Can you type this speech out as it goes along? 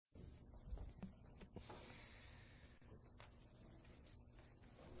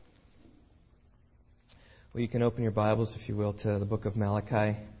Well, you can open your Bibles, if you will, to the book of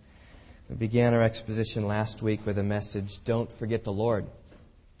Malachi. We began our exposition last week with a message, Don't Forget the Lord.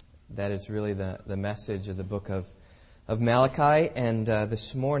 That is really the message of the book of Malachi. And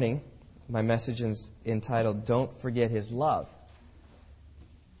this morning, my message is entitled, Don't Forget His Love.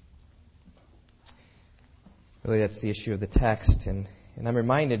 Really, that's the issue of the text. And I'm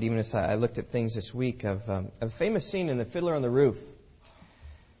reminded, even as I looked at things this week, of a famous scene in The Fiddler on the Roof.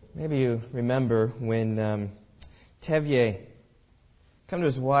 Maybe you remember when Tevye comes to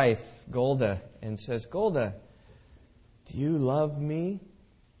his wife, Golda, and says, Golda, do you love me?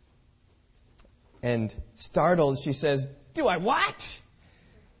 And startled, she says, do I what?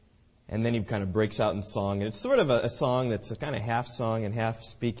 And then he kind of breaks out in song. And it's sort of a song that's a kind of half song and half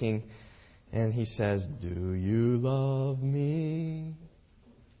speaking. And he says, do you love me?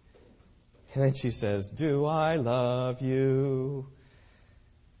 And then she says, do I love you?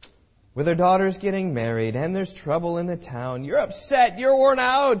 With her daughters getting married and there's trouble in the town, you're upset, you're worn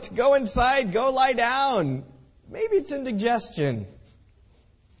out, go inside, go lie down. Maybe it's indigestion.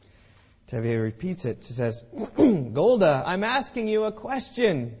 Tevye repeats it. She says, Golda, I'm asking you a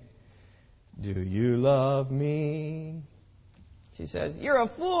question. Do you love me? She says, you're a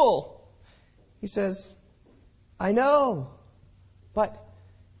fool. He says, I know, but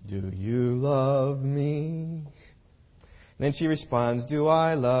do you love me? Then she responds, do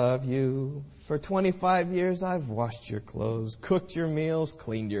I love you? For 25 years I've washed your clothes, cooked your meals,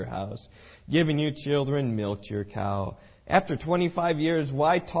 cleaned your house, given you children, milked your cow. After 25 years,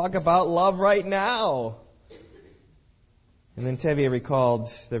 why talk about love right now? And then Tevye recalled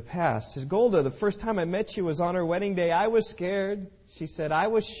their past. He says, Golda, the first time I met you was on our wedding day. I was scared. She said, I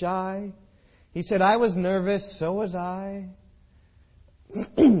was shy. He said, I was nervous. So was I.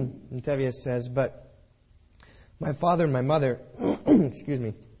 And Tevye says, but my father and my mother,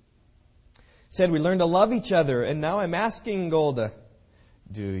 said we learned to love each other, and now I'm asking Golda,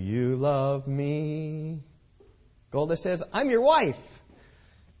 do you love me? Golda says, I'm your wife.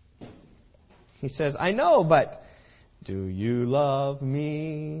 He says, I know, but do you love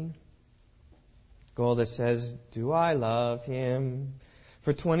me? Golda says, do I love him?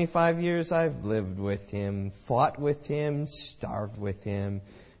 For 25 years I've lived with him, fought with him, starved with him.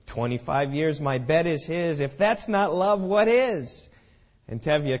 25 years my bed is his. If that's not love, what is? And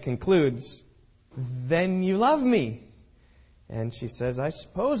Tevye concludes, then you love me. And she says, I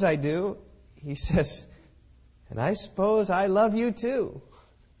suppose I do. He says, and I suppose I love you too.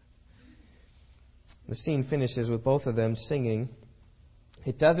 The scene finishes with both of them singing,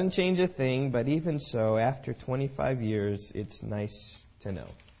 it doesn't change a thing, but even so, after 25 years, it's nice to know.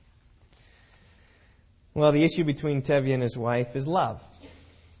 Well, the issue between Tevye and his wife is love.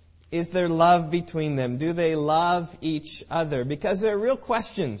 Is there love between them? Do they love each other? Because there are real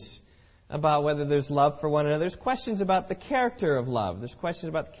questions about whether there's love for one another. There's questions about the character of love. There's questions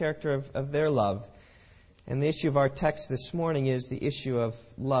about the character of their love. And the issue of our text this morning is the issue of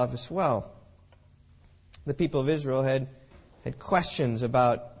love as well. The people of Israel had questions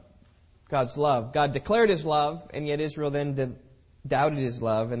about God's love. God declared His love, and yet Israel then doubted His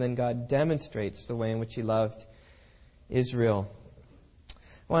love, and then God demonstrates the way in which He loved Israel.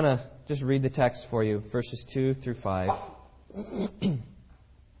 I want to just read the text for you, verses 2 through 5.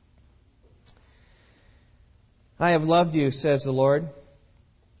 I have loved you, says the Lord.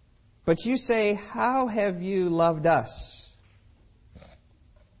 But you say, how have you loved us?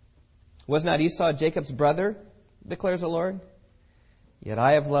 Was not Esau Jacob's brother, declares the Lord? Yet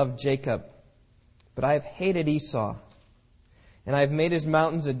I have loved Jacob, but I have hated Esau. And I have made his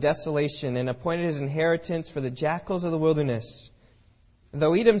mountains a desolation and appointed his inheritance for the jackals of the wilderness.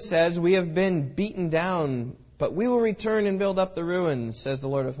 Though Edom says, we have been beaten down, but we will return and build up the ruins, says the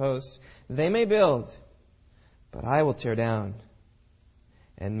Lord of hosts. They may build, but I will tear down.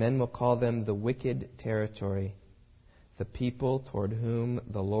 And men will call them the wicked territory, the people toward whom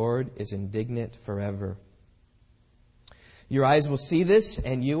the Lord is indignant forever. Your eyes will see this,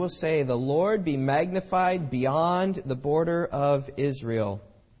 and you will say, the Lord be magnified beyond the border of Israel.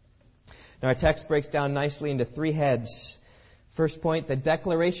 Now our text breaks down nicely into three heads. First point, the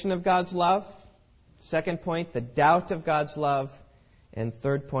declaration of God's love. Second point, the doubt of God's love. And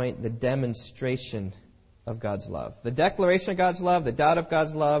third point, the demonstration of God's love. The declaration of God's love, the doubt of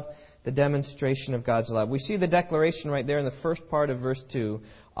God's love, the demonstration of God's love. We see the declaration right there in the first part of verse 2.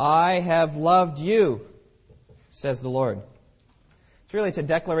 I have loved you, says the Lord. It's a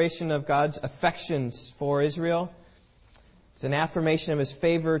declaration of God's affections for Israel. It's an affirmation of His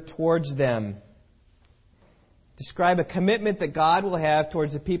favor towards them. Describe a commitment that God will have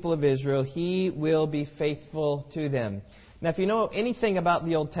towards the people of Israel. He will be faithful to them. Now, if you know anything about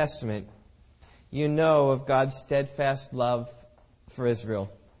the Old Testament, you know of God's steadfast love for Israel.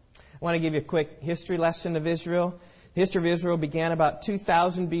 I want to give you a quick history lesson of Israel. The history of Israel began about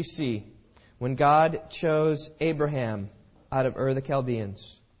 2000 BC when God chose Abraham out of Ur the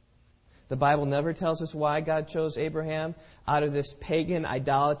Chaldeans. The Bible never tells us why God chose Abraham out of this pagan,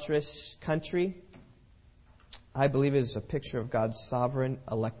 idolatrous country. I believe it is a picture of God's sovereign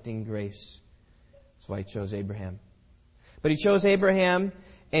electing grace. That's why He chose Abraham. But He chose Abraham,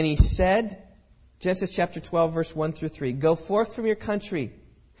 and He said, Genesis chapter 12, verse 1 through 3, "Go forth from your country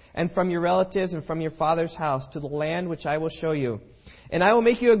and from your relatives and from your father's house to the land which I will show you. And I will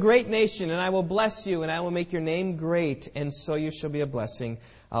make you a great nation, and I will bless you, and I will make your name great, and so you shall be a blessing.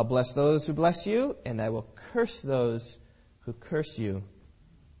 I'll bless those who bless you, and I will curse those who curse you.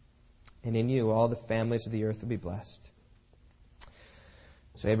 And in you all the families of the earth will be blessed."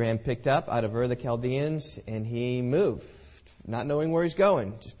 So Abraham picked up out of Ur the Chaldeans, and he moved, not knowing where he's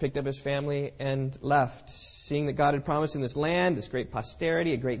going. Just picked up his family and left, seeing that God had promised him this land, this great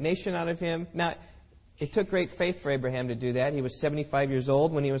posterity, a great nation out of him. Now, it took great faith for Abraham to do that. He was 75 years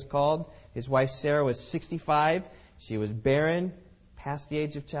old when he was called. His wife Sarah was 65. She was barren, past the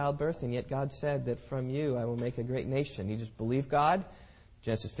age of childbirth, and yet God said that from you I will make a great nation. He just believed God.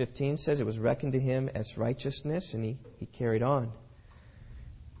 Genesis 15 says it was reckoned to him as righteousness, and he carried on.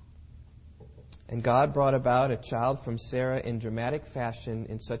 And God brought about a child from Sarah in dramatic fashion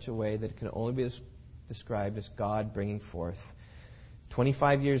in such a way that it can only be described as God bringing forth.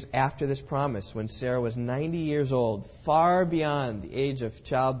 25 years after this promise, when Sarah was 90 years old, far beyond the age of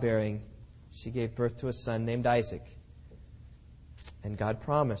childbearing, she gave birth to a son named Isaac. And God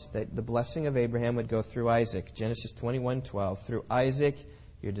promised that the blessing of Abraham would go through Isaac. Genesis 21:12. "Through Isaac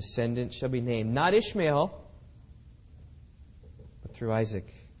your descendant shall be named." Not Ishmael, but through Isaac.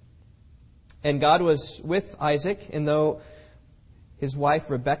 And God was with Isaac, and though his wife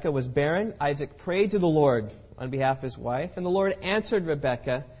Rebekah was barren, Isaac prayed to the Lord on behalf of his wife, and the Lord answered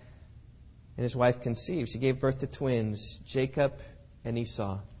Rebekah, and his wife conceived. She gave birth to twins, Jacob and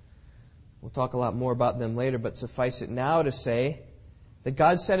Esau. We'll talk a lot more about them later, but suffice it now to say that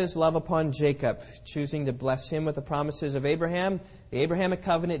God set His love upon Jacob, choosing to bless him with the promises of Abraham. The Abrahamic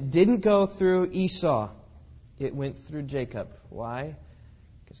covenant didn't go through Esau. It went through Jacob. Why?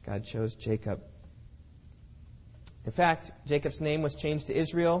 Because God chose Jacob. In fact, Jacob's name was changed to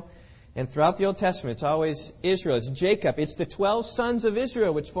Israel. And throughout the Old Testament, it's always Israel. It's Jacob. It's the 12 sons of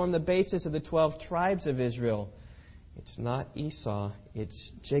Israel, which form the basis of the 12 tribes of Israel. It's not Esau. It's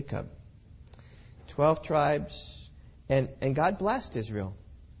Jacob. 12 tribes. And God blessed Israel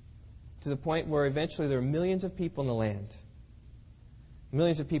to the point where eventually there were millions of people in the land.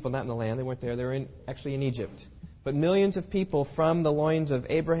 Millions of people, not in the land. They weren't there. They were actually in Egypt. But millions of people from the loins of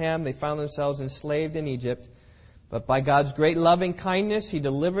Abraham, they found themselves enslaved in Egypt. But by God's great loving kindness, He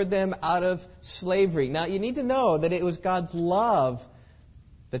delivered them out of slavery. Now, you need to know that it was God's love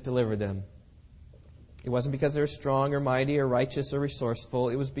that delivered them. It wasn't because they were strong or mighty or righteous or resourceful.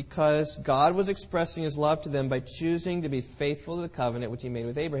 It was because God was expressing His love to them by choosing to be faithful to the covenant which He made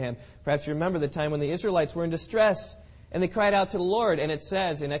with Abraham. Perhaps you remember the time when the Israelites were in distress and they cried out to the Lord. And it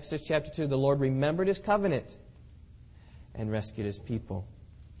says in Exodus chapter 2, the Lord remembered His covenant and rescued His people.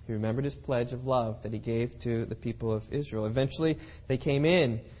 He remembered His pledge of love that He gave to the people of Israel. Eventually, they came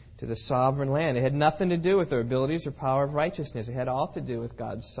in to the sovereign land. It had nothing to do with their abilities or power of righteousness. It had all to do with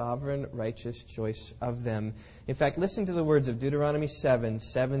God's sovereign, righteous choice of them. In fact, listen to the words of Deuteronomy 7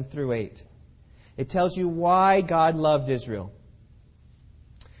 through 8. It tells you why God loved Israel.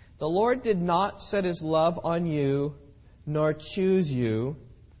 "The Lord did not set His love on you, nor choose you,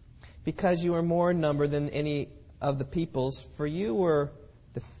 because you are more in number than any of the peoples, for you were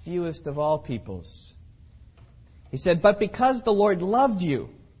the fewest of all peoples." He said, "But because the Lord loved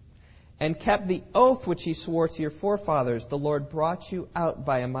you, and kept the oath which He swore to your forefathers, the Lord brought you out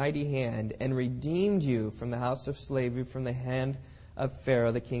by a mighty hand and redeemed you from the house of slavery, from the hand of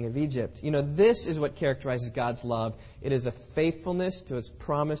Pharaoh, the king of Egypt." You know, this is what characterizes God's love. It is a faithfulness to His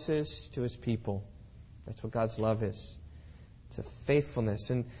promises to His people. That's what God's love is. It's a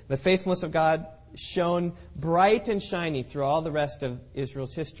faithfulness. And the faithfulness of God shone bright and shiny through all the rest of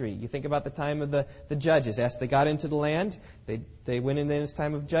Israel's history. You think about the time of the judges. As they got into the land, they went in this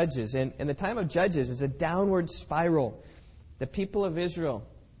time of judges. And the time of judges is a downward spiral. The people of Israel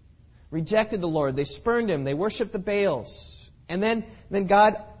rejected the Lord. They spurned Him. They worshipped the Baals. And then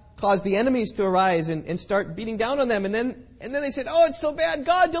God caused the enemies to arise and start beating down on them. And then they said, "Oh, it's so bad.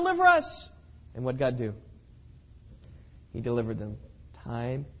 God, deliver us." And what did God do? He delivered them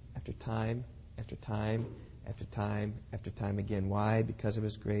time after time after time after time after time again. Why? Because of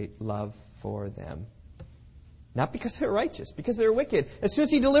His great love for them. Not because they were righteous, because they were wicked. As soon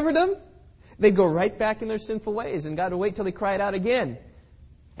as He delivered them, They'd go right back in their sinful ways, and God would wait till they cried out again.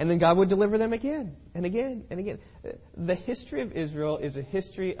 And then God would deliver them again and again and again. The history of Israel is a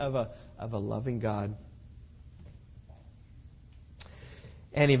history of a loving God.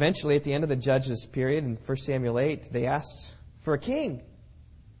 And eventually, at the end of the judges period, in 1 Samuel 8, they asked for a king.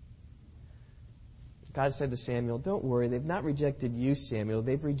 God said to Samuel, don't worry, they've not rejected you, Samuel.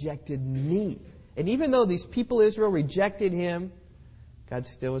 They've rejected me. And even though these people of Israel rejected him, God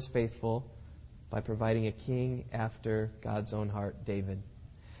still was faithful by providing a king after God's own heart, David.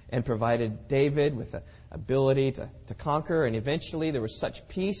 And provided David with the ability to conquer. And eventually there was such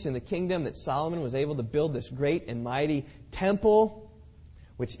peace in the kingdom that Solomon was able to build this great and mighty temple,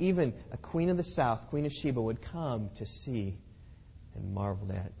 which even a queen of the south, Queen of Sheba, would come to see and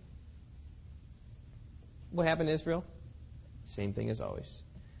marvel at. What happened to Israel? Same thing as always.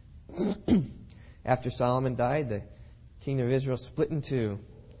 After Solomon died, the kingdom of Israel split in two.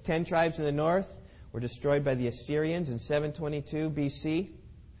 10 tribes in the north were destroyed by the Assyrians in 722 BC.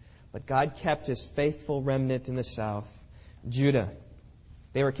 But God kept His faithful remnant in the south, Judah.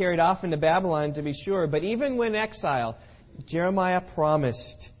 They were carried off into Babylon, to be sure. But even when exile, Jeremiah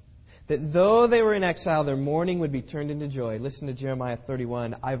promised that though they were in exile, their mourning would be turned into joy. Listen to Jeremiah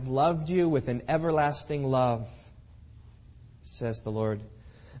 31. I've loved you with an everlasting love, says the Lord.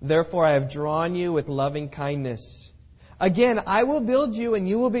 Therefore I have drawn you with loving kindness. Again, I will build you and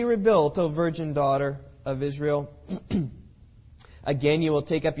you will be rebuilt, O virgin daughter of Israel. Again, you will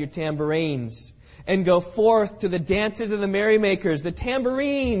take up your tambourines and go forth to the dances of the merrymakers. The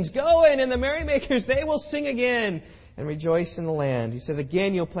tambourines going and the merrymakers, they will sing again and rejoice in the land. He says,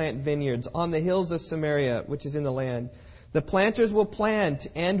 again, you'll plant vineyards on the hills of Samaria, which is in the land. The planters will plant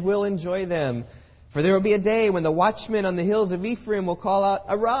and will enjoy them. For there will be a day when the watchmen on the hills of Ephraim will call out,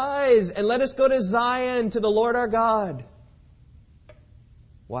 arise and let us go to Zion, to the Lord our God.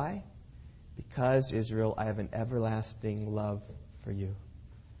 Why? Because, Israel, I have an everlasting love for you.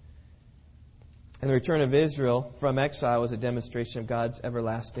 And the return of Israel from exile was a demonstration of God's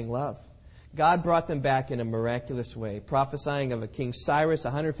everlasting love. God brought them back in a miraculous way, prophesying of a King Cyrus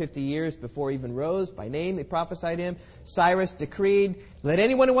 150 years before he even rose. By name, they prophesied him. Cyrus decreed, let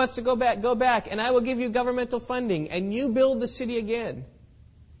anyone who wants to go back, and I will give you governmental funding, and you build the city again.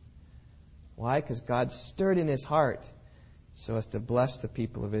 Why? Because God stirred in his heart so as to bless the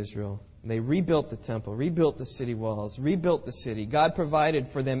people of Israel. They rebuilt the temple, rebuilt the city walls, rebuilt the city. God provided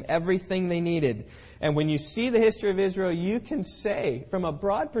for them everything they needed. And when you see the history of Israel, you can say, from a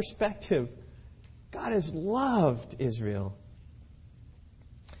broad perspective, God has loved Israel.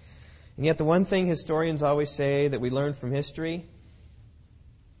 And yet the one thing historians always say that we learn from history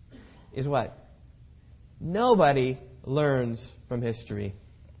is what? Nobody learns from history.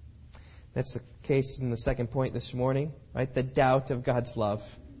 That's the case in the second point this morning, right? The doubt of God's love.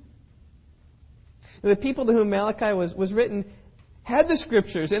 The people to whom Malachi was written had the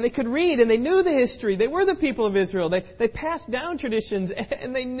scriptures, and they could read, and they knew the history. They were the people of Israel. They passed down traditions,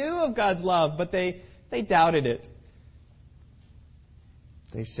 and they knew of God's love, but they doubted it.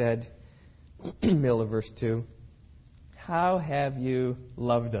 They said, middle of verse 2, how have you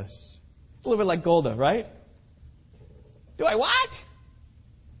loved us? It's a little bit like Golda, right? Do I what?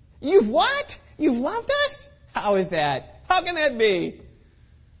 You've what? You've loved us? How is that? How can that be?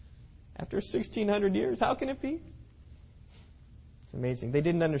 After 1,600 years, how can it be? It's amazing. They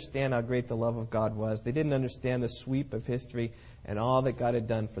didn't understand how great the love of God was. They didn't understand the sweep of history and all that God had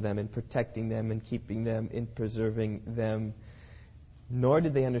done for them in protecting them and keeping them, in preserving them. Nor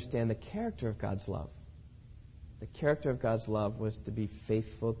did they understand the character of God's love. The character of God's love was to be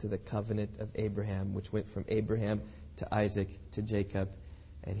faithful to the covenant of Abraham, which went from Abraham to Isaac to Jacob,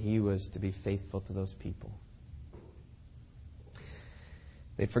 and he was to be faithful to those people.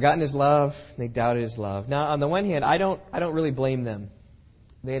 They'd forgotten his love. They doubted his love. Now, on the one hand, I don't really blame them.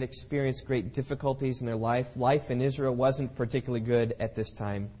 They had experienced great difficulties in their life. Life in Israel wasn't particularly good at this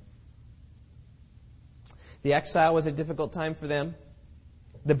time. The exile was a difficult time for them.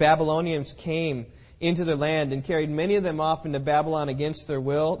 The Babylonians came into their land and carried many of them off into Babylon against their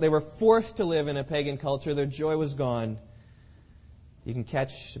will. They were forced to live in a pagan culture. Their joy was gone. You can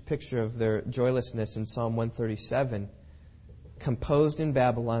catch a picture of their joylessness in Psalm 137. Composed in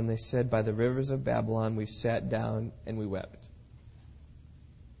Babylon, they said, by the rivers of Babylon we sat down and we wept.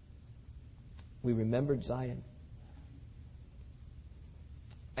 We remembered Zion.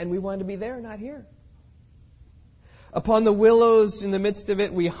 And we wanted to be there, not here. Upon the willows in the midst of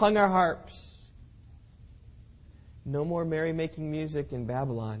it we hung our harps. No more merry-making music in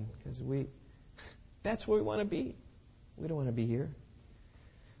Babylon, because that's where we want to be. We don't want to be here.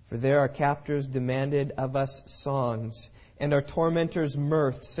 For there our captors demanded of us songs, and our tormentors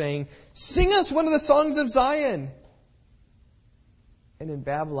mirth, saying, Sing us one of the songs of Zion. And in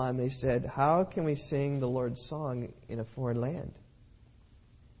Babylon they said, How can we sing the Lord's song in a foreign land?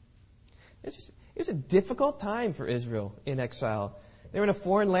 It was a difficult time for Israel in exile. They were in a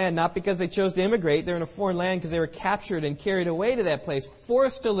foreign land, not because they chose to immigrate. They were in a foreign land because they were captured and carried away to that place,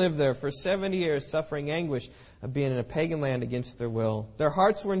 forced to live there for 70 years, suffering anguish of being in a pagan land against their will. Their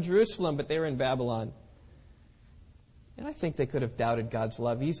hearts were in Jerusalem, but they were in Babylon. And I think they could have doubted God's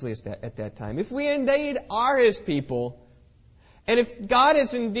love easily at that time. If we indeed are His people, and if God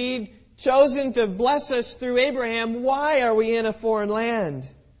has indeed chosen to bless us through Abraham, why are we in a foreign land?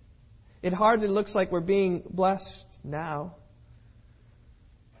 It hardly looks like we're being blessed now.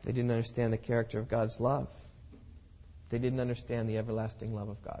 They didn't understand the character of God's love. They didn't understand the everlasting love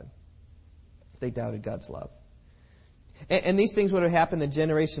of God. They doubted God's love. And these things would have happened the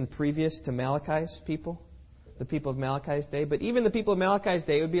generation previous to Malachi's people, the people of Malachi's day. But even the people of Malachi's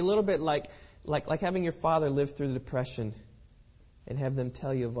day, it would be a little bit like having your father live through the Depression and have them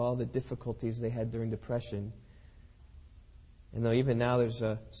tell you of all the difficulties they had during Depression. And though even now there's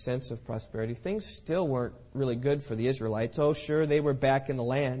a sense of prosperity, things still weren't really good for the Israelites. Oh, sure, they were back in the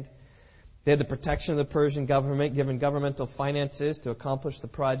land. They had the protection of the Persian government, given governmental finances to accomplish the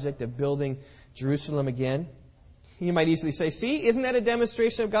project of building Jerusalem again. You might easily say, see, isn't that a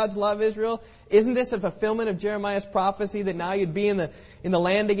demonstration of God's love, Israel? Isn't this a fulfillment of Jeremiah's prophecy that now you'd be in the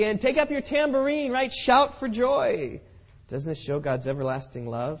land again? Take up your tambourine, right? Shout for joy. Doesn't this show God's everlasting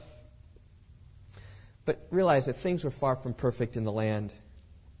love? But realize that things were far from perfect in the land.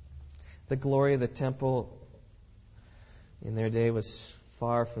 The glory of the temple in their day was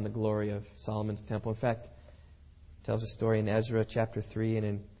far from the glory of Solomon's temple. In fact, it tells a story in Ezra chapter 3 and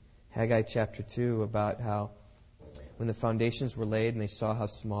in Haggai chapter 2 about how when the foundations were laid and they saw how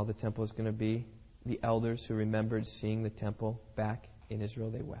small the temple was going to be, the elders who remembered seeing the temple back in Israel,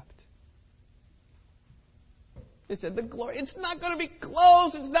 they wept. They said, the glory, it's not going to be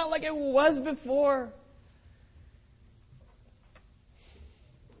close. It's not like it was before.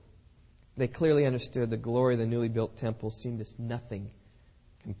 They clearly understood the glory of the newly built temple seemed as nothing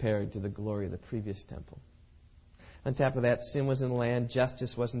compared to the glory of the previous temple. On top of that, sin was in the land,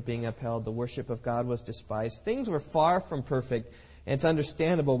 justice wasn't being upheld, the worship of God was despised. Things were far from perfect, and it's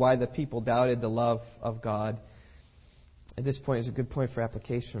understandable why the people doubted the love of God. At this point, it's a good point for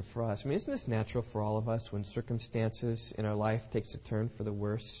application for us. I mean, isn't this natural for all of us when circumstances in our life takes a turn for the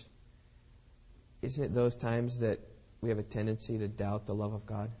worse? Isn't it those times that we have a tendency to doubt the love of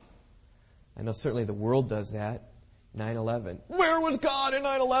God? I know certainly the world does that. 9/11. Where was God in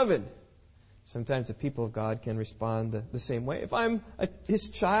 9/11? Sometimes the people of God can respond the same way. If I'm His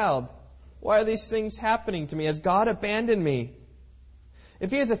child, why are these things happening to me? Has God abandoned me?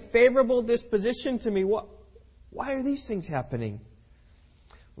 If He has a favorable disposition to me, why are these things happening?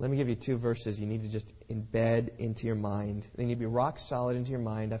 Let me give you two verses you need to just embed into your mind. They need to be rock solid into your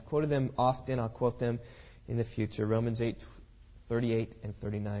mind. I've quoted them often. I'll quote them in the future. Romans 8:38 and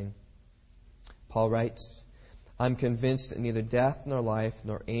 39. Paul writes, I'm convinced that neither death nor life,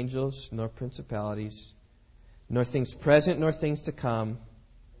 nor angels, nor principalities, nor things present, nor things to come,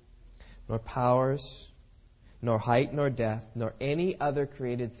 nor powers, nor height, nor depth, nor any other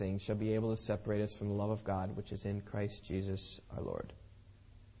created thing shall be able to separate us from the love of God, which is in Christ Jesus our Lord.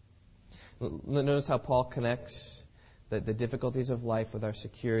 Notice how Paul connects the difficulties of life with our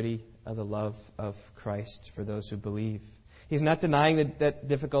security of the love of Christ for those who believe. He's not denying that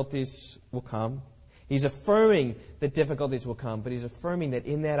difficulties will come. He's affirming that difficulties will come, but he's affirming that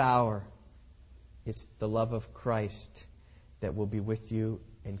in that hour, it's the love of Christ that will be with you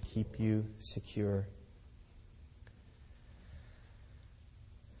and keep you secure.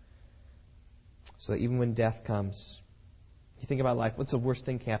 So that even when death comes, you think about life, what's the worst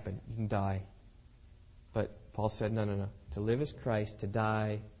thing can happen? You can die. But Paul said, no. To live is Christ, to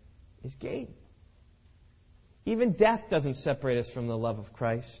die is gain. Even death doesn't separate us from the love of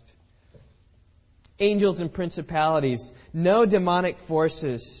Christ. Angels and principalities, no demonic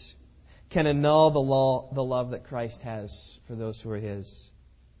forces can annul the love that Christ has for those who are His.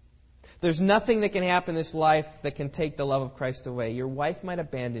 There's nothing that can happen in this life that can take the love of Christ away. Your wife might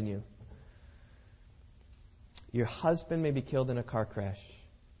abandon you. Your husband may be killed in a car crash.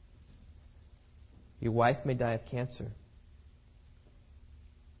 Your wife may die of cancer.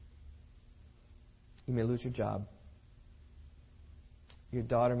 You may lose your job. Your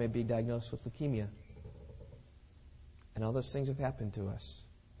daughter may be diagnosed with leukemia. And all those things have happened to us.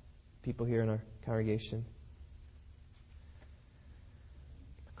 People here in our congregation.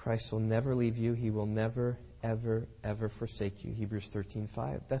 Christ will never leave you. He will never, ever, ever forsake you. Hebrews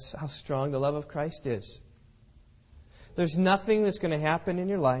 13:5. That's how strong the love of Christ is. There's nothing that's going to happen in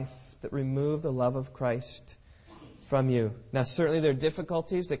your life that remove the love of Christ from you. Now, certainly there are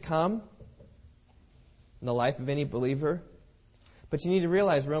difficulties that come in the life of any believer. But you need to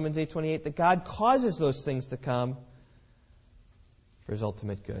realize, Romans 8:28, that God causes those things to come for His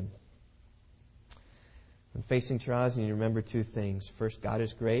ultimate good. When facing trials, you need to remember two things. First, God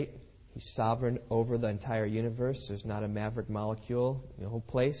is great. He's sovereign over the entire universe. There's not a maverick molecule in the whole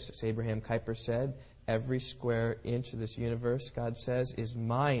place. As Abraham Kuyper said, every square inch of this universe, God says, is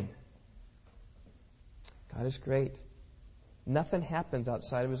mine. God is great. Nothing happens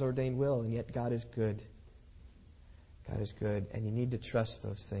outside of His ordained will, and yet God is good. God is good, and you need to trust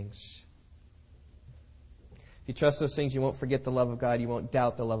those things. If you trust those things, you won't forget the love of God, you won't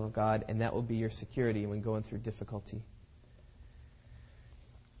doubt the love of God, and that will be your security when going through difficulty.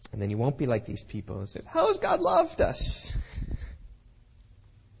 And then you won't be like these people who said, how has God loved us?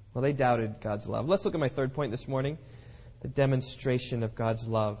 Well, they doubted God's love. Let's look at my third point this morning, the demonstration of God's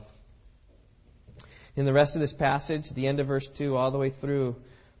love. In the rest of this passage, the end of verse 2 all the way through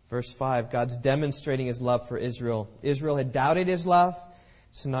verse 5, God's demonstrating His love for Israel. Israel had doubted His love,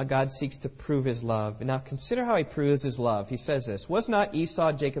 so now God seeks to prove His love. And now consider how He proves His love. He says this, was not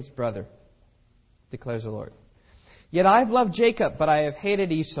Esau Jacob's brother, declares the Lord. Yet I have loved Jacob, but I have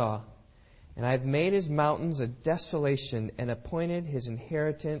hated Esau. And I have made his mountains a desolation and appointed his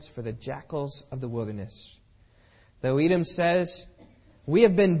inheritance for the jackals of the wilderness. Though Edom says, we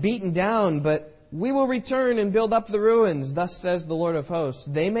have been beaten down, but we will return and build up the ruins. Thus says the Lord of hosts,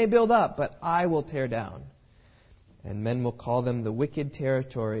 they may build up, but I will tear down. And men will call them the wicked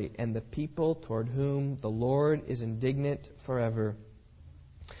territory and the people toward whom the Lord is indignant forever.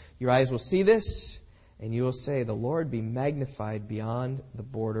 Your eyes will see this, and you will say, the Lord be magnified beyond the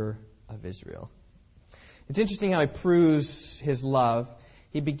border of Israel. It's interesting how He proves His love.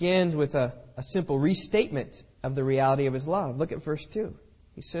 He begins with a simple restatement of the reality of His love. Look at verse 2.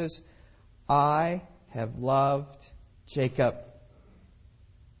 He says, I have loved Jacob.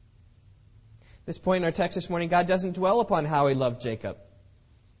 At this point in our text this morning, God doesn't dwell upon how He loved Jacob.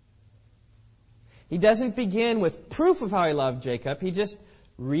 He doesn't begin with proof of how He loved Jacob. He just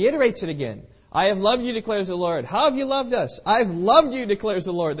reiterates it again. I have loved you, declares the Lord. How have you loved us? I've loved you, declares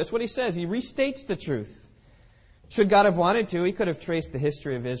the Lord. That's what He says. He restates the truth. Should God have wanted to, He could have traced the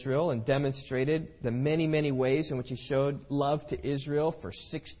history of Israel and demonstrated the many, many ways in which He showed love to Israel for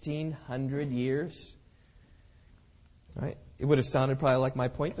 1,600 years. Right? It would have sounded probably like my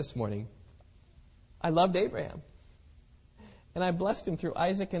point this morning. I loved Abraham. And I blessed him through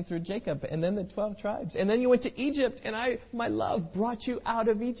Isaac and through Jacob, and then the 12 tribes. And then you went to Egypt, and my love brought you out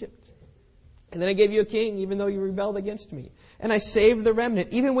of Egypt. And then I gave you a king, even though you rebelled against me. And I saved the remnant.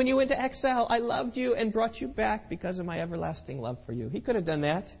 Even when you went to exile, I loved you and brought you back because of my everlasting love for you. He could have done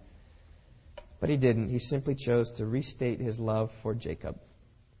that, but He didn't. He simply chose to restate His love for Jacob.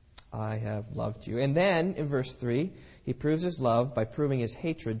 I have loved you. And then, in verse 3, He proves His love by proving His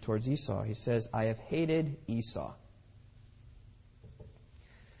hatred towards Esau. He says, I have hated Esau.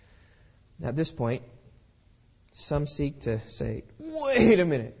 Now, at this point, some seek to say, wait a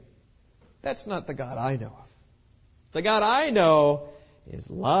minute. That's not the God I know of. The God I know is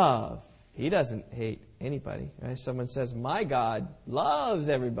love. He doesn't hate anybody. Right? Someone says, my God loves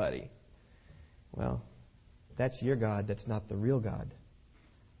everybody. Well, that's your God. That's not the real God.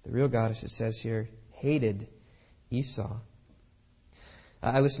 The real God, as it says here, hated Esau.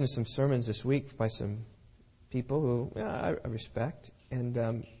 I listened to some sermons this week by some people who I respect. And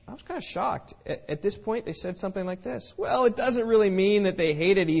I was kind of shocked. At this point, they said something like this. Well, it doesn't really mean that they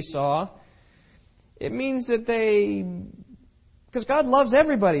hated Esau. It means that because God loves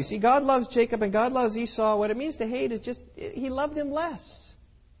everybody. See, God loves Jacob and God loves Esau. What it means to hate is just, He loved him less.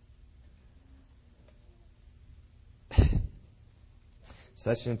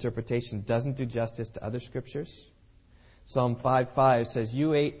 Such an interpretation doesn't do justice to other scriptures. Psalm 5:5 says,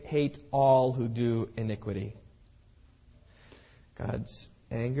 you hate all who do iniquity. God's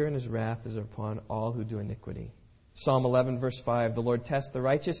anger and His wrath is upon all who do iniquity. Psalm 11, verse 5, the Lord tests the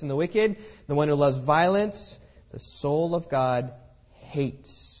righteous and the wicked, the one who loves violence, the soul of God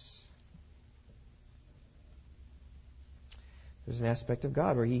hates. There's an aspect of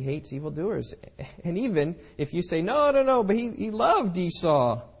God where He hates evildoers. And even if you say, no, but he loved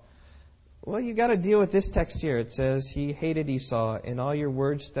Esau. Well, you got to deal with this text here. It says He hated Esau, and all your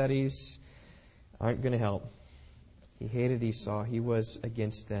word studies aren't going to help. He hated Esau. He was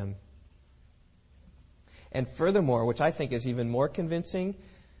against them. And furthermore, which I think is even more convincing,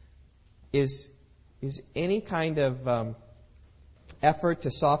 is any kind of effort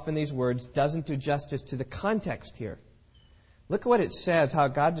to soften these words doesn't do justice to the context here. Look at what it says, how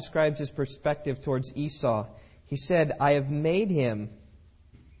God describes his perspective towards Esau. He said, I have made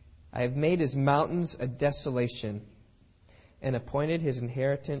his mountains a desolation, and appointed his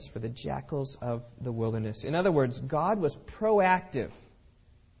inheritance for the jackals of the wilderness. In other words, God was proactive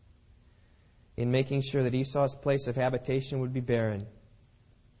in making sure that Esau's place of habitation would be barren.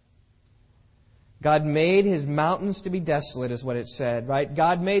 God made his mountains to be desolate, is what it said, right?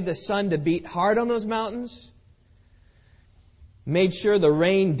 God made the sun to beat hard on those mountains. Made sure the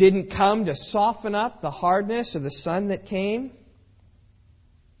rain didn't come to soften up the hardness of the sun that came.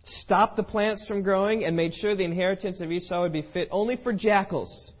 Stopped the plants from growing, and made sure the inheritance of Esau would be fit only for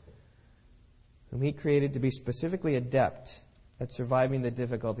jackals, whom he created to be specifically adept at surviving the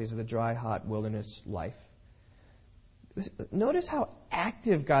difficulties of the dry, hot wilderness life. Notice how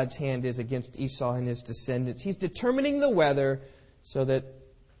active God's hand is against Esau and his descendants. He's determining the weather so that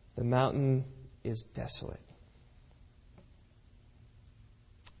the mountain is desolate.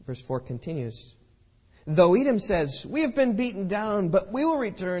 Verse 4 continues. Though Edom says, we have been beaten down, but we will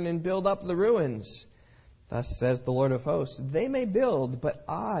return and build up the ruins. Thus says the Lord of hosts, they may build, but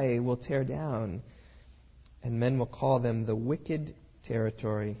I will tear down. And men will call them the wicked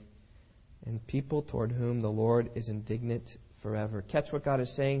territory, and people toward whom the Lord is indignant forever. Catch what God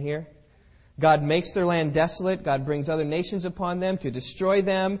is saying here? God makes their land desolate. God brings other nations upon them to destroy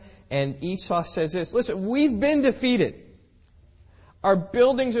them. And Esau says this, listen, we've been defeated. Our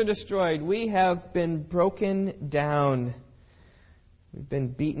buildings are destroyed. We have been broken down. We've been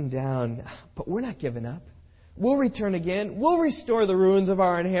beaten down. But we're not giving up. We'll return again. We'll restore the ruins of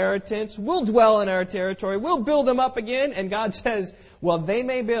our inheritance. We'll dwell in our territory. We'll build them up again. And God says, well, they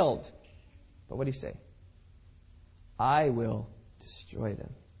may build. But what did he say? I will destroy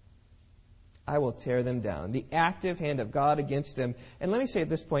them. I will tear them down. The active hand of God against them. And let me say at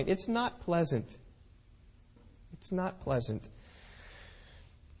this point, it's not pleasant. It's not pleasant.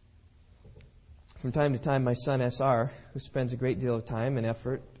 From time to time, my son SR, who spends a great deal of time and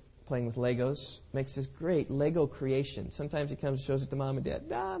effort playing with Legos, makes this great Lego creation. Sometimes he comes and shows it to Mom and Dad.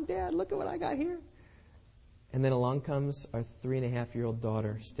 Mom, Dad, look at what I got here. And then along comes our 3.5-year-old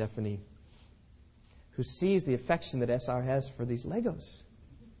daughter, Stephanie, who sees the affection that SR has for these Legos.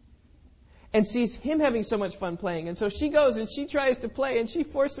 And sees him having so much fun playing. And so she goes and she tries to play and she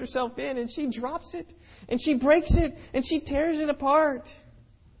forces herself in and she drops it and she breaks it and she tears it apart.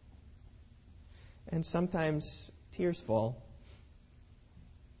 And sometimes tears fall.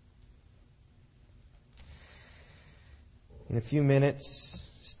 In a few minutes,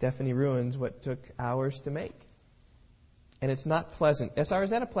 Stephanie ruins what took hours to make. And it's not pleasant. SR, is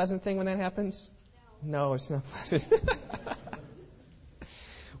that a pleasant thing when that happens? No, it's not pleasant.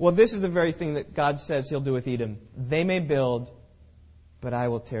 Well, this is the very thing that God says he'll do with Edom. They may build, but I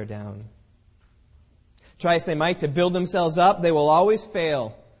will tear down. Try as they might to build themselves up, they will always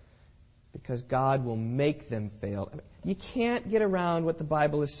fail, because God will make them fail. You can't get around what the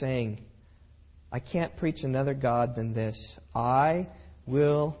Bible is saying. I can't preach another God than this. I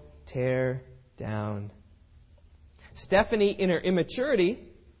will tear down. Stephanie, in her immaturity,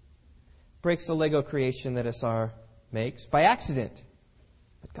 breaks the Lego creation that SR makes by accident.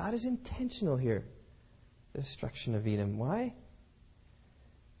 But God is intentional here. The destruction of Edom. Why?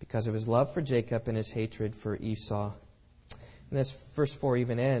 Because of his love for Jacob and his hatred for Esau. And this verse 4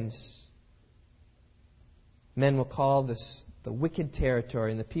 even ends. Men will call this the wicked territory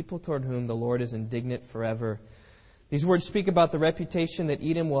and the people toward whom the Lord is indignant forever. These words speak about the reputation that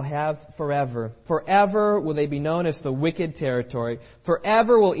Edom will have forever. Forever will they be known as the wicked territory.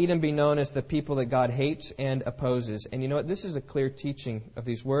 Forever will Edom be known as the people that God hates and opposes. And you know what? This is a clear teaching of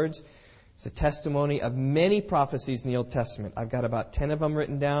these words. It's a testimony of many prophecies in the Old Testament. I've got about 10 of them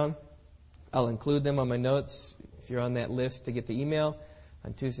written down. I'll include them on my notes. If you're on that list to get the email,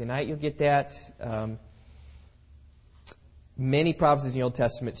 on Tuesday night you'll get that. Many prophecies in the Old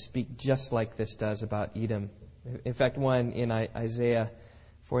Testament speak just like this does about Edom. In fact, one in Isaiah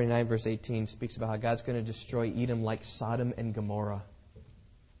 49 verse 18 speaks about how God's going to destroy Edom like Sodom and Gomorrah.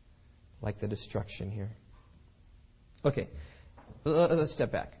 Like the destruction here. Okay, let's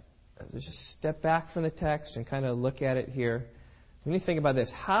step back. Let's just step back from the text and kind of look at it here. When you think about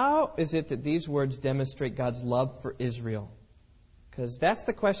this, how is it that these words demonstrate God's love for Israel? Because that's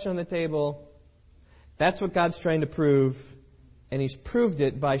the question on the table. That's what God's trying to prove. And He's proved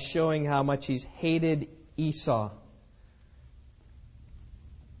it by showing how much He's hated Esau.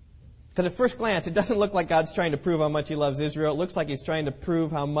 Because at first glance, it doesn't look like God's trying to prove how much He loves Israel. It looks like He's trying to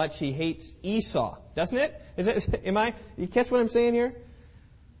prove how much He hates Esau. Doesn't it? You catch what I'm saying here?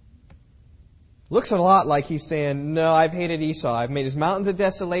 Looks a lot like he's saying, no, I've hated Esau. I've made his mountains a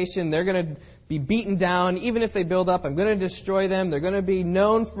desolation. They're going to be beaten down. Even if they build up, I'm going to destroy them. They're going to be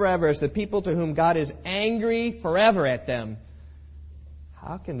known forever as the people to whom God is angry forever at them.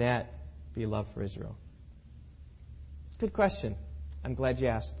 How can that be love for Israel? Good question. I'm glad you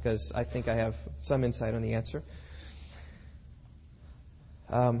asked, because I think I have some insight on the answer.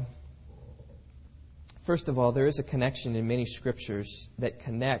 First of all, there is a connection in many scriptures that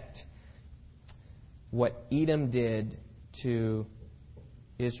connect what Edom did to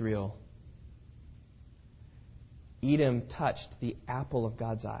Israel. Edom touched the apple of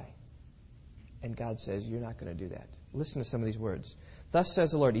God's eye. And God says, you're not going to do that. Listen to some of these words. Thus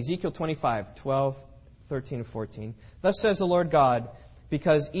says the Lord, Ezekiel 25, 12, 13, and 14. Thus says the Lord God,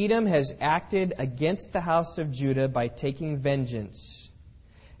 because Edom has acted against the house of Judah by taking vengeance,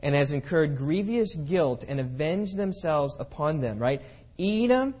 and has incurred grievous guilt and avenged themselves upon them. Right?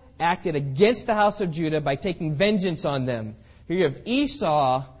 Edom acted against the house of Judah by taking vengeance on them. Here you have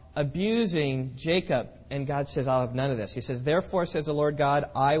Esau abusing Jacob, and God says, I'll have none of this. He says, therefore, says the Lord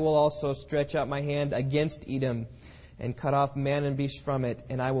God, I will also stretch out my hand against Edom and cut off man and beast from it,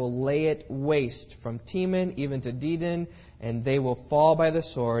 and I will lay it waste from Teman even to Dedan, and they will fall by the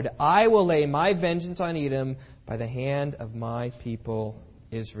sword. I will lay my vengeance on Edom by the hand of my people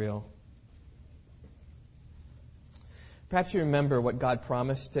Israel. Perhaps you remember what God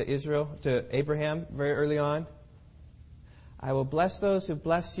promised to Abraham very early on. I will bless those who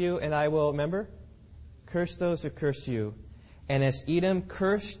bless you, and I will, remember, curse those who curse you. And as Edom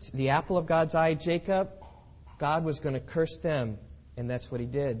cursed the apple of God's eye, Jacob, God was going to curse them, and that's what he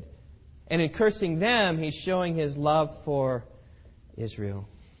did. And in cursing them, he's showing his love for Israel.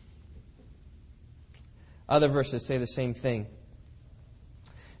 Other verses say the same thing.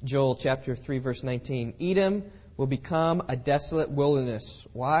 Joel chapter 3, verse 19. Edom will become a desolate wilderness.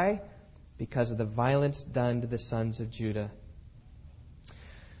 Why? Because of the violence done to the sons of Judah.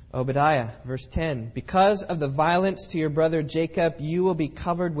 Obadiah, verse 10. Because of the violence to your brother Jacob, you will be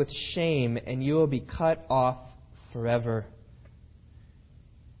covered with shame, and you will be cut off forever.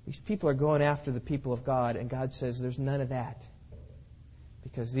 These people are going after the people of God, and God says there's none of that,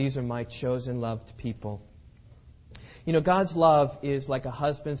 because these are my chosen loved people. You know, God's love is like a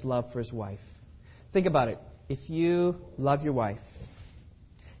husband's love for his wife. Think about it. If you love your wife,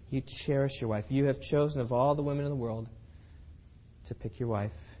 you cherish your wife. You have chosen of all the women in the world to pick your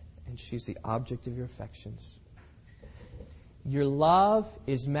wife, and she's the object of your affections. Your love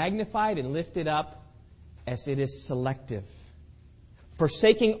is magnified and lifted up as it is selective.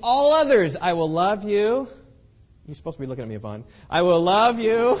 Forsaking all others, I will love you. You're supposed to be looking at me, Yvonne. I will love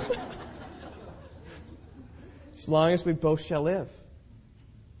you as long as we both shall live.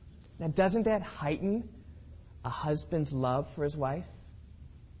 Now, doesn't that heighten a husband's love for his wife?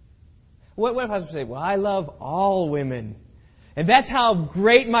 What if husbands say, well, I love all women, and that's how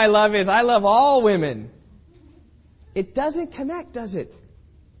great my love is. I love all women. It doesn't connect, does it?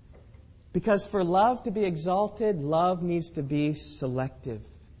 Because for love to be exalted, love needs to be selective.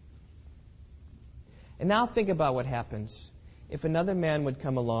 And now think about what happens if another man would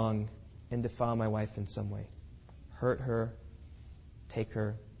come along and defile my wife in some way. Hurt her, take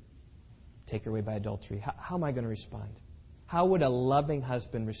her away by adultery. How am I going to respond? How would a loving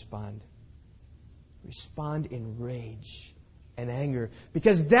husband respond? Respond in rage and anger,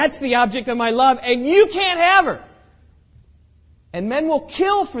 because that's the object of my love, and you can't have her. And men will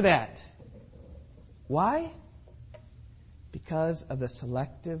kill for that. Why? Because of the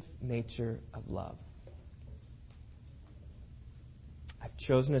selective nature of love. I've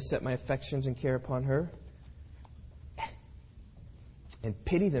chosen to set my affections and care upon her, and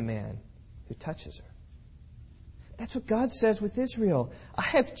pity the man who touches her. That's what God says with Israel. I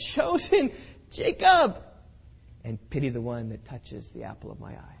have chosen Jacob, and pity the one that touches the apple of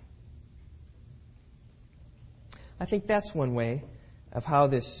my eye. I think that's one way of how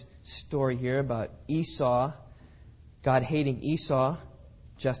this story here about Esau, God hating Esau,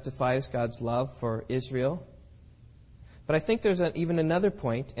 justifies God's love for Israel. But I think there's even another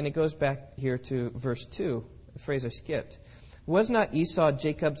point, and it goes back here to verse 2, the phrase I skipped. Was not Esau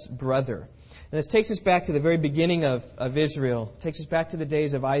Jacob's brother? And this takes us back to the very beginning of Israel. It takes us back to the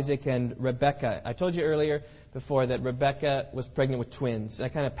days of Isaac and Rebekah. I told you earlier before that Rebekah was pregnant with twins. And I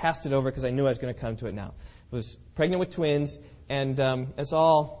kind of passed it over because I knew I was going to come to it now. Was pregnant with twins, and it's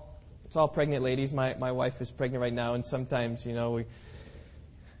all pregnant ladies. My wife is pregnant right now, and sometimes, we go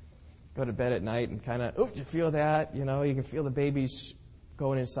to bed at night and kind of, do you feel that? You can feel the babies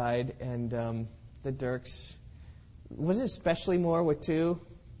going inside, and the Dirks. Was it especially more with two?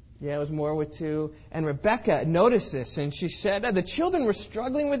 Yeah, it was more with two. And Rebekah noticed this, and she said, the children were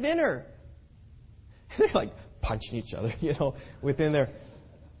struggling within her. They're like punching each other, within their...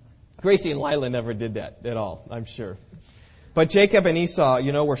 Gracie and Lila never did that at all, I'm sure. But Jacob and Esau,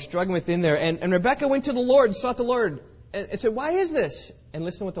 were struggling within there. And Rebekah went to the Lord and sought the Lord and said, why is this? And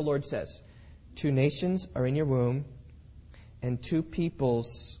listen to what the Lord says. 2 nations are in your womb, and 2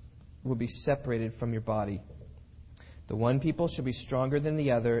 peoples will be separated from your body. The one people shall be stronger than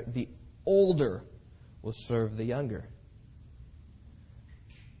the other. The older will serve the younger.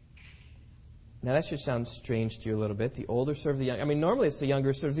 Now that should sound strange to you a little bit. The older serve the younger. I mean, normally it's the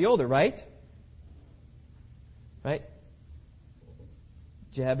younger serves the older, right? Right?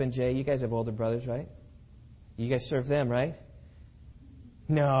 Jeb and Jay, you guys have older brothers, right? You guys serve them, right?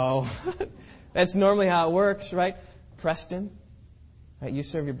 No. That's normally how it works, right? Preston, right? You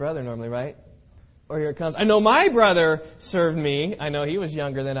serve your brother normally, right? Or here it comes. I know my brother served me. I know he was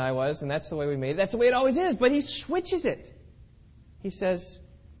younger than I was, and that's the way we made it. That's the way it always is. But he switches it. He says,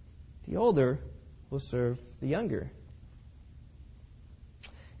 the older will serve the younger.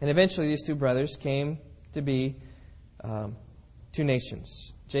 And eventually these 2 brothers came to be 2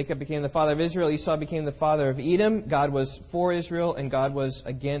 nations. Jacob became the father of Israel. Esau became the father of Edom. God was for Israel, and God was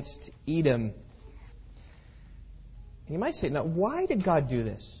against Edom. And you might say, now, why did God do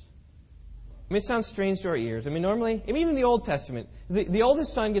this? I mean, it sounds strange to our ears. I mean, normally, even in the Old Testament, the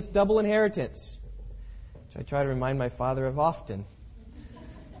oldest son gets double inheritance, which I try to remind my father of often.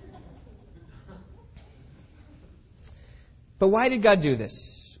 But why did God do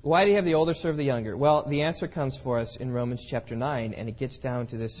this? Why do you have the older serve the younger? Well, the answer comes for us in Romans chapter 9, and it gets down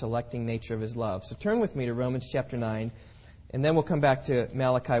to this selecting nature of His love. So turn with me to Romans chapter 9, and then we'll come back to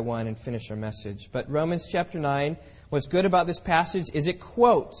Malachi 1 and finish our message. But Romans chapter 9, what's good about this passage is it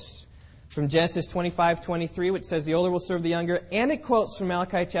quotes from Genesis 25:23, which says the older will serve the younger, and it quotes from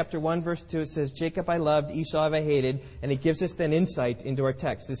Malachi chapter 1, verse 2. It says, Jacob I loved, Esau have I hated, and it gives us then insight into our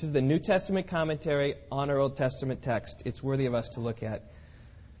text. This is the New Testament commentary on our Old Testament text. It's worthy of us to look at.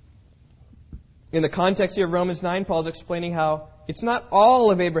 In the context here of Romans 9, Paul's explaining how it's not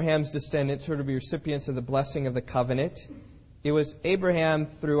all of Abraham's descendants who are to be recipients of the blessing of the covenant. It was Abraham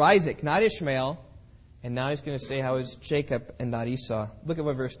through Isaac, not Ishmael. And now he's going to say how it's Jacob and not Esau. Look at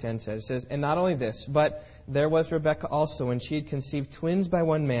what verse 10 says. It says, and not only this, but there was Rebekah also, when she had conceived twins by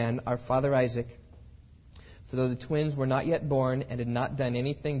one man, our father Isaac. For though the twins were not yet born and had not done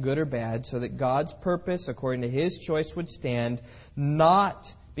anything good or bad, so that God's purpose according to His choice would stand,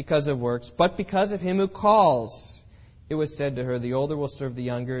 not because of works, but because of Him who calls. It was said to her, the older will serve the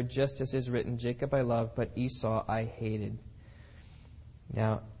younger, just as is written, Jacob I loved, but Esau I hated.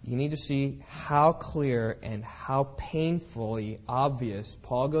 Now, you need to see how clear and how painfully obvious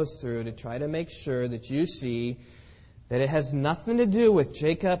Paul goes through to try to make sure that you see that it has nothing to do with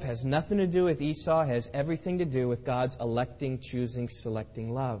Jacob, has nothing to do with Esau, has everything to do with God's electing, choosing,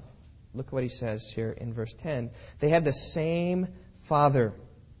 selecting love. Look at what he says here in verse 10. They had the same father.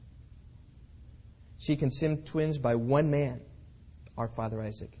 She conceived twins by one man, our father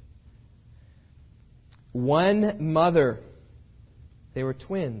Isaac. One mother. They were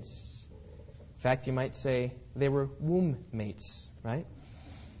twins. In fact, you might say they were womb mates, right?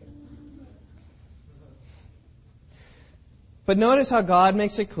 But notice how God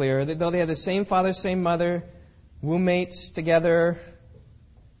makes it clear that though they had the same father, same mother, womb mates together,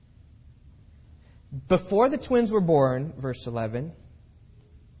 before the twins were born, verse 11,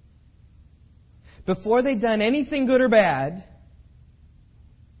 before they'd done anything good or bad,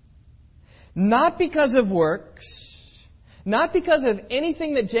 not because of works, not because of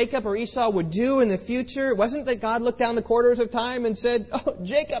anything that Jacob or Esau would do in the future. It wasn't that God looked down the corridors of time and said, oh,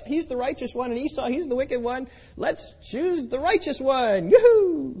 Jacob, he's the righteous one, and Esau, he's the wicked one. Let's choose the righteous one.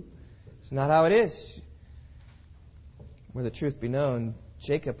 Yoo-hoo! It's not how it is. Where the truth be known,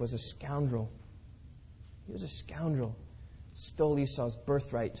 Jacob was a scoundrel. He was a scoundrel. Stole Esau's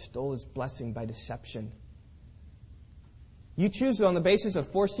birthright, stole his blessing by deception. You choose it on the basis of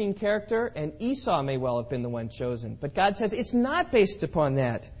foreseen character, and Esau may well have been the one chosen. But God says it's not based upon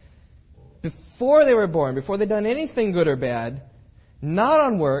that. Before they were born, before they'd done anything good or bad, not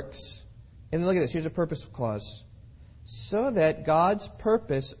on works, and look at this, here's a purpose clause, so that God's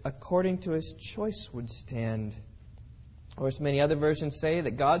purpose according to His choice would stand. Or as many other versions say,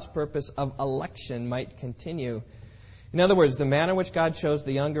 that God's purpose of election might continue. In other words, the manner in which God chose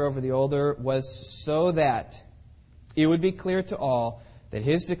the younger over the older was so that it would be clear to all that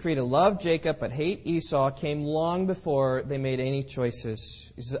His decree to love Jacob but hate Esau came long before they made any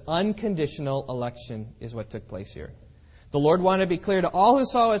choices. It's an unconditional election is what took place here. The Lord wanted to be clear to all who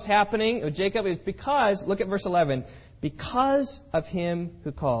saw what was happening with Jacob is because, look at verse 11, because of Him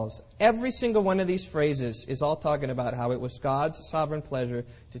who calls. Every single one of these phrases is all talking about how it was God's sovereign pleasure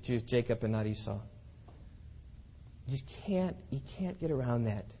to choose Jacob and not Esau. You can't get around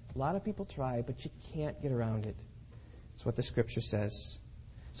that. A lot of people try, but you can't get around it. That's what the Scripture says.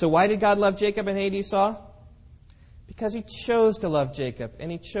 So why did God love Jacob and hate Esau? Because He chose to love Jacob and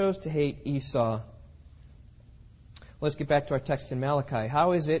He chose to hate Esau. Let's get back to our text in Malachi.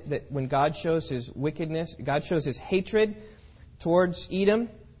 How is it that when God shows His wickedness, God shows His hatred towards Edom,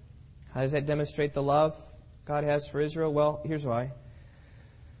 how does that demonstrate the love God has for Israel? Well, here's why.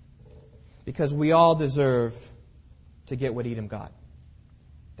 Because we all deserve to get what Edom got.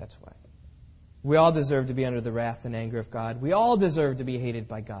 That's why. We all deserve to be under the wrath and anger of God. We all deserve to be hated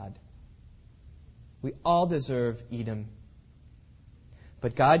by God. We all deserve Edom.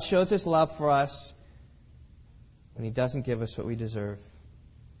 But God shows His love for us when He doesn't give us what we deserve.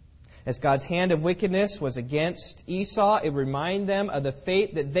 As God's hand of wickedness was against Esau, it reminded them of the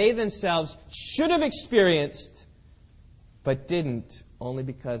fate that they themselves should have experienced, but didn't, only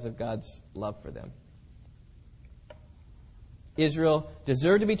because of God's love for them. Israel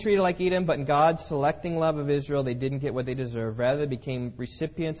deserved to be treated like Edom, but in God's selecting love of Israel, they didn't get what they deserved. Rather, they became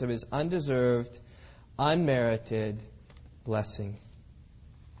recipients of His undeserved, unmerited blessing.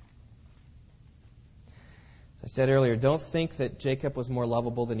 As I said earlier, don't think that Jacob was more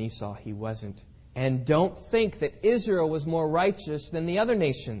lovable than Esau. He wasn't. And don't think that Israel was more righteous than the other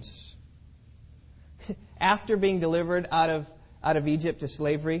nations. After being delivered out of Egypt to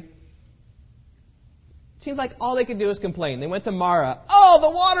slavery, it seems like all they could do is complain. They went to Marah. Oh, the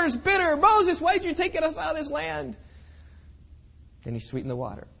water's bitter. Moses, why did you take us out of this land? Then He sweetened the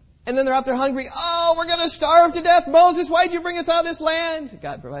water. And then they're out there hungry. Oh, we're going to starve to death. Moses, why did you bring us out of this land?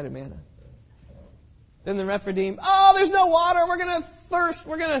 God provided manna. Then the Rephidim. Oh, there's no water. We're going to thirst.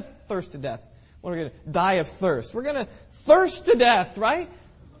 We're going to thirst to death. We're going to die of thirst. We're going to thirst to death, right?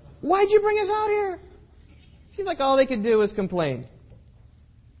 Why'd you bring us out here? Seems like all they could do was complain.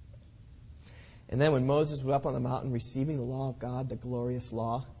 And then when Moses was up on the mountain receiving the law of God, the glorious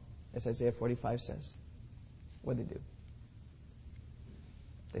law, as Isaiah 45 says, what did they do?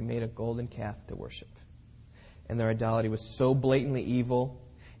 They made a golden calf to worship. And their idolatry was so blatantly evil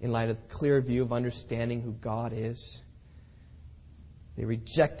in light of the clear view of understanding who God is. They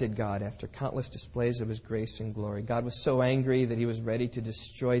rejected God after countless displays of His grace and glory. God was so angry that He was ready to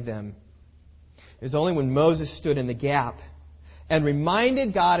destroy them. It was only when Moses stood in the gap and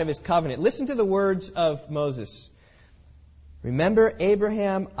reminded God of His covenant. Listen to the words of Moses. Remember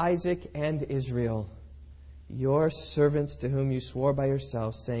Abraham, Isaac, and Israel, your servants to whom you swore by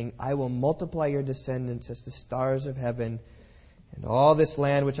yourself, saying, I will multiply your descendants as the stars of heaven, and all this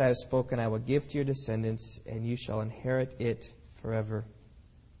land which I have spoken I will give to your descendants, and you shall inherit it forever.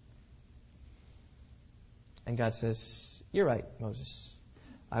 And God says, you're right, Moses.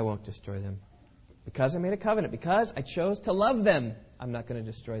 I won't destroy them. Because I made a covenant. Because I chose to love them, I'm not going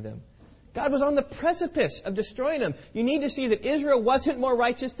to destroy them. God was on the precipice of destroying them. You need to see that Israel wasn't more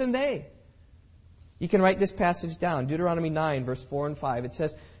righteous than they. You can write this passage down. Deuteronomy 9, verse 4 and 5. It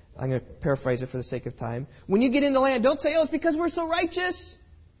says, I'm going to paraphrase it for the sake of time. When you get in the land, don't say, oh, it's because we're so righteous.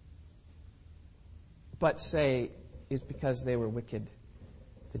 But say, it's because they were wicked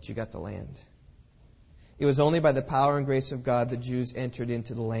that you got the land. It was only by the power and grace of God the Jews entered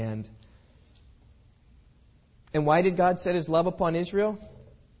into the land. And why did God set His love upon Israel?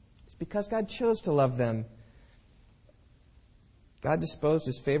 It's because God chose to love them. God disposed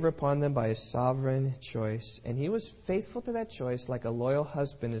His favor upon them by His sovereign choice. And He was faithful to that choice like a loyal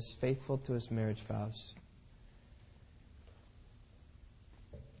husband is faithful to his marriage vows.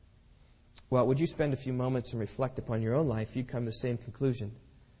 Well, would you spend a few moments and reflect upon your own life? You'd come to the same conclusion.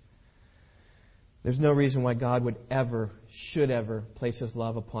 There's no reason why God would ever, should ever, place His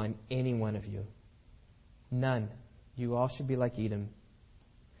love upon any one of you. None. You all should be like Edom.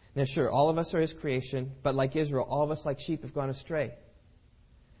 Now, sure, all of us are His creation, but like Israel, all of us like sheep have gone astray.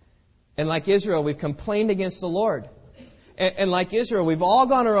 And like Israel, we've complained against the Lord. And like Israel, we've all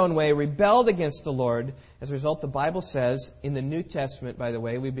gone our own way, rebelled against the Lord. As a result, the Bible says, in the New Testament, by the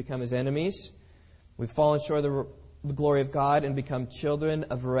way, we've become His enemies. We've fallen short of the glory of God and become children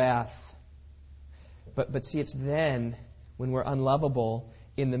of wrath. But see, it's then, when we're unlovable,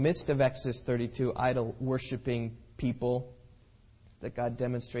 in the midst of Exodus 32, idol-worshipping people, that God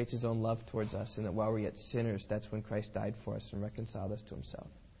demonstrates His own love towards us, and that while we're yet sinners, that's when Christ died for us and reconciled us to Himself.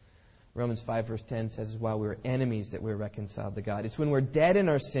 Romans 5 verse 10 says, while we were enemies that we were reconciled to God. It's when we're dead in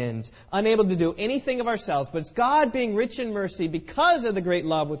our sins, unable to do anything of ourselves, but it's God being rich in mercy because of the great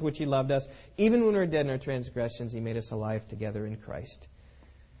love with which He loved us. Even when we were dead in our transgressions, He made us alive together in Christ.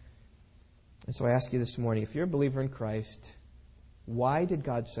 And so I ask you this morning, if you're a believer in Christ, why did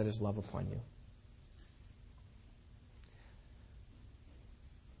God set His love upon you?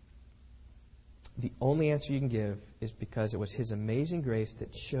 the only answer you can give is because it was His amazing grace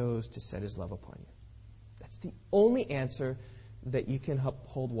that chose to set His love upon you. That's the only answer that you can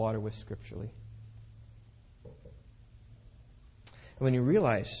hold water with scripturally. And when you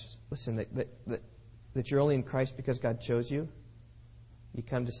realize, listen, that you're only in Christ because God chose you, you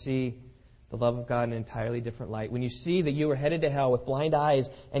come to see the love of God in an entirely different light. When you see that you were headed to hell with blind eyes,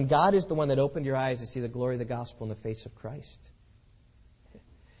 and God is the one that opened your eyes to see the glory of the gospel in the face of Christ,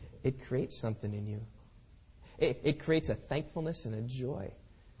 it creates something in you. It creates a thankfulness and a joy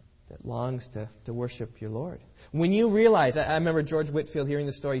that longs to worship your Lord. When you realize, I remember George Whitefield hearing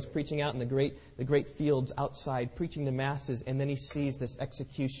the story. He's preaching out in the great fields outside, preaching to masses, and then he sees this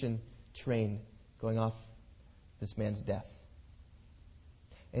execution train going off this man's death.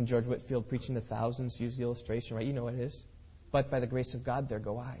 And George Whitefield, preaching to thousands, used the illustration, right? You know what it is. But by the grace of God, there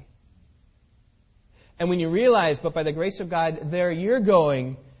go I. And when you realize, but by the grace of God, there you're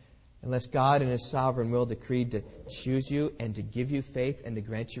going, unless God in His sovereign will decreed to choose you and to give you faith and to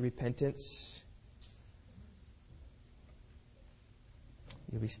grant you repentance,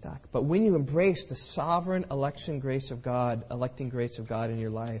 you'll be stuck. But when you embrace the sovereign electing grace of God in your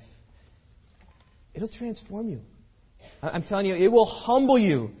life, it'll transform you. I'm telling you, it will humble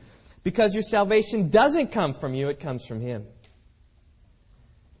you, because your salvation doesn't come from you, it comes from Him.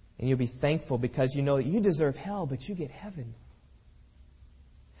 And you'll be thankful because you know that you deserve hell, but you get heaven.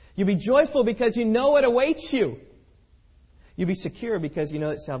 You'll be joyful because you know what awaits you. You'll be secure because you know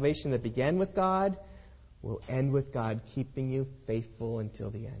that salvation that began with God will end with God keeping you faithful until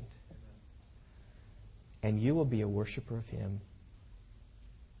the end. And you will be a worshiper of Him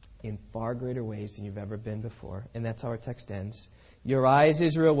in far greater ways than you've ever been before. And that's how our text ends. Your eyes,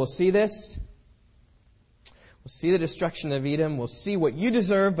 Israel, will see this. We'll see the destruction of Edom. We'll see what you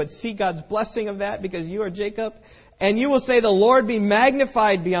deserve, but see God's blessing of that because you are Jacob. And you will say, the Lord be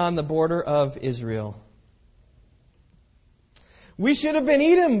magnified beyond the border of Israel. We should have been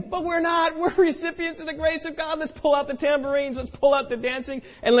Edom, but we're not. We're recipients of the grace of God. Let's pull out the tambourines. Let's pull out the dancing.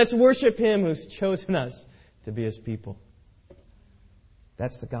 And let's worship Him who's chosen us to be His people.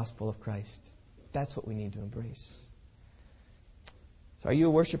 That's the gospel of Christ. That's what we need to embrace. So are you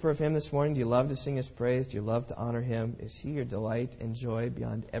a worshiper of Him this morning? Do you love to sing His praise? Do you love to honor Him? Is He your delight and joy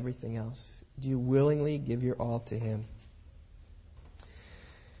beyond everything else? Do you willingly give your all to Him?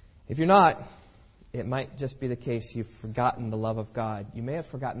 If you're not, it might just be the case you've forgotten the love of God. You may have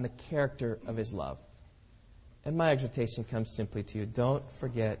forgotten the character of His love. And my exhortation comes simply to you. Don't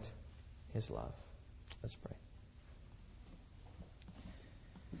forget His love. Let's pray.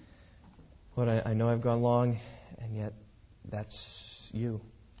 Lord, I know I've gone long, and yet that's you.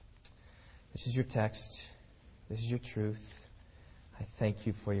 This is your text. This is your truth. I thank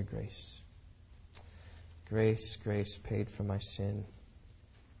you for your grace. Grace paid for my sin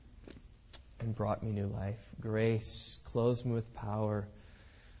and brought me new life. Grace clothes me with power,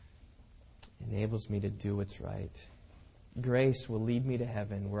 enables me to do what's right. Grace will lead me to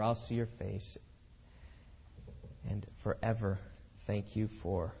heaven where I'll see your face. And forever, thank you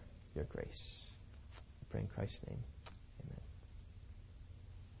for your grace. I pray in Christ's name.